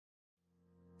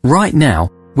Right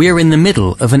now, we are in the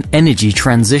middle of an energy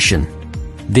transition.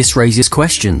 This raises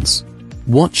questions.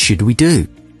 What should we do?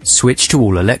 Switch to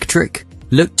all electric?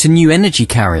 Look to new energy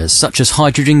carriers such as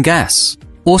hydrogen gas?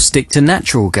 Or stick to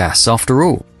natural gas after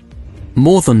all?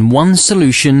 More than one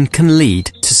solution can lead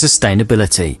to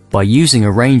sustainability. By using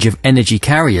a range of energy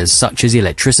carriers such as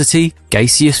electricity,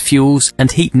 gaseous fuels,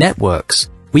 and heat networks,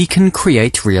 we can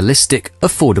create realistic,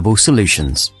 affordable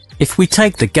solutions. If we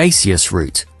take the gaseous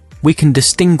route, we can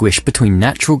distinguish between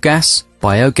natural gas,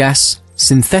 biogas,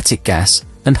 synthetic gas,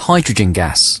 and hydrogen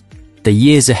gas. The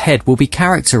years ahead will be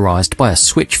characterized by a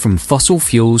switch from fossil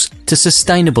fuels to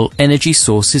sustainable energy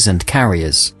sources and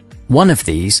carriers. One of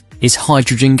these is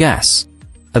hydrogen gas,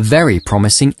 a very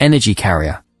promising energy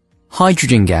carrier.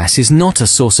 Hydrogen gas is not a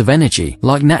source of energy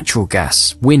like natural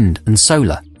gas, wind, and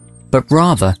solar, but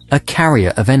rather a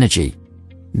carrier of energy.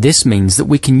 This means that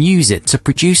we can use it to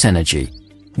produce energy.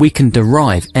 We can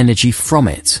derive energy from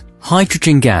it.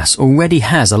 Hydrogen gas already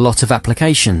has a lot of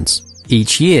applications.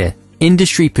 Each year,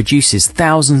 industry produces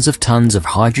thousands of tons of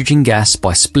hydrogen gas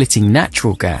by splitting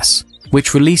natural gas,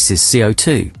 which releases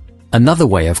CO2. Another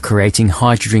way of creating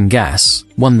hydrogen gas,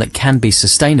 one that can be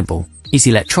sustainable, is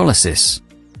electrolysis.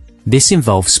 This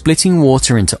involves splitting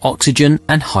water into oxygen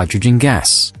and hydrogen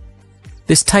gas.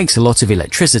 This takes a lot of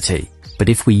electricity, but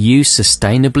if we use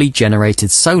sustainably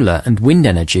generated solar and wind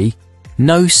energy,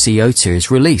 no CO2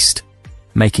 is released,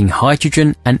 making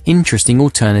hydrogen an interesting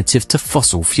alternative to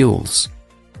fossil fuels.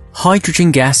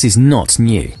 Hydrogen gas is not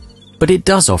new, but it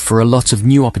does offer a lot of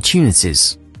new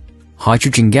opportunities.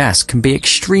 Hydrogen gas can be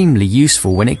extremely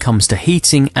useful when it comes to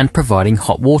heating and providing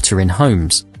hot water in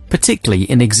homes, particularly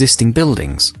in existing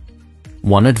buildings.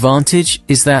 One advantage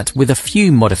is that with a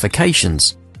few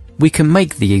modifications, we can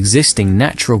make the existing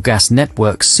natural gas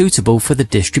network suitable for the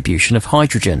distribution of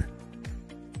hydrogen.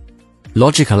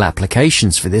 Logical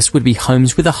applications for this would be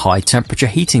homes with a high-temperature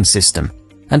heating system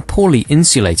and poorly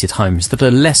insulated homes that are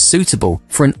less suitable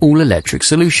for an all-electric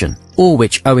solution, or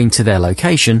which, owing to their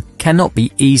location, cannot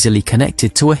be easily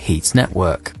connected to a heat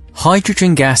network.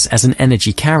 Hydrogen gas as an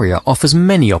energy carrier offers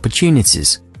many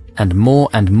opportunities, and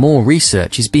more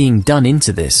research is being done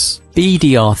into this.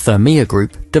 BDR Thermea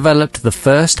Group developed the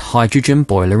first hydrogen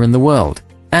boiler in the world,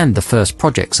 and the first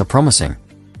projects are promising.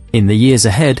 In the years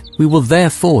ahead, we will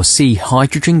therefore see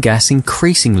hydrogen gas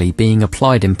increasingly being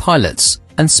applied in pilots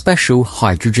and special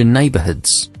hydrogen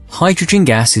neighborhoods. Hydrogen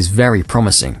gas is very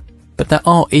promising, but there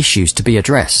are issues to be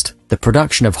addressed. The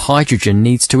production of hydrogen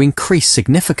needs to increase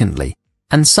significantly,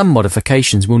 and some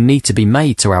modifications will need to be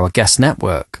made to our gas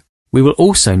network. We will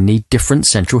also need different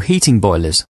central heating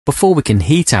boilers before we can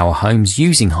heat our homes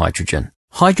using hydrogen.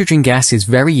 Hydrogen gas is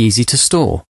very easy to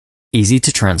store, easy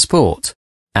to transport,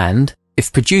 and,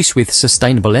 if produced with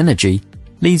sustainable energy,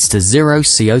 leads to zero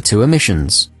CO2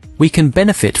 emissions. We can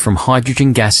benefit from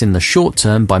hydrogen gas in the short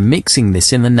term by mixing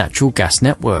this in the natural gas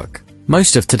network.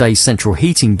 Most of today's central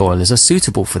heating boilers are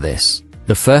suitable for this.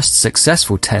 The first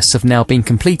successful tests have now been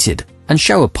completed and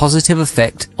show a positive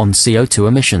effect on CO2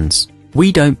 emissions.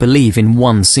 We don't believe in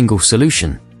one single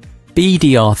solution.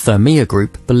 BDR Thermea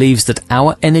Group believes that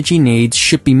our energy needs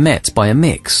should be met by a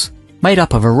mix made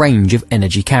up of a range of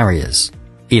energy carriers.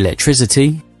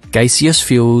 Electricity, gaseous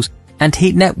fuels, and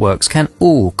heat networks can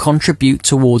all contribute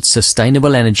towards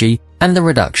sustainable energy and the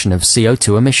reduction of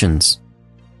CO2 emissions.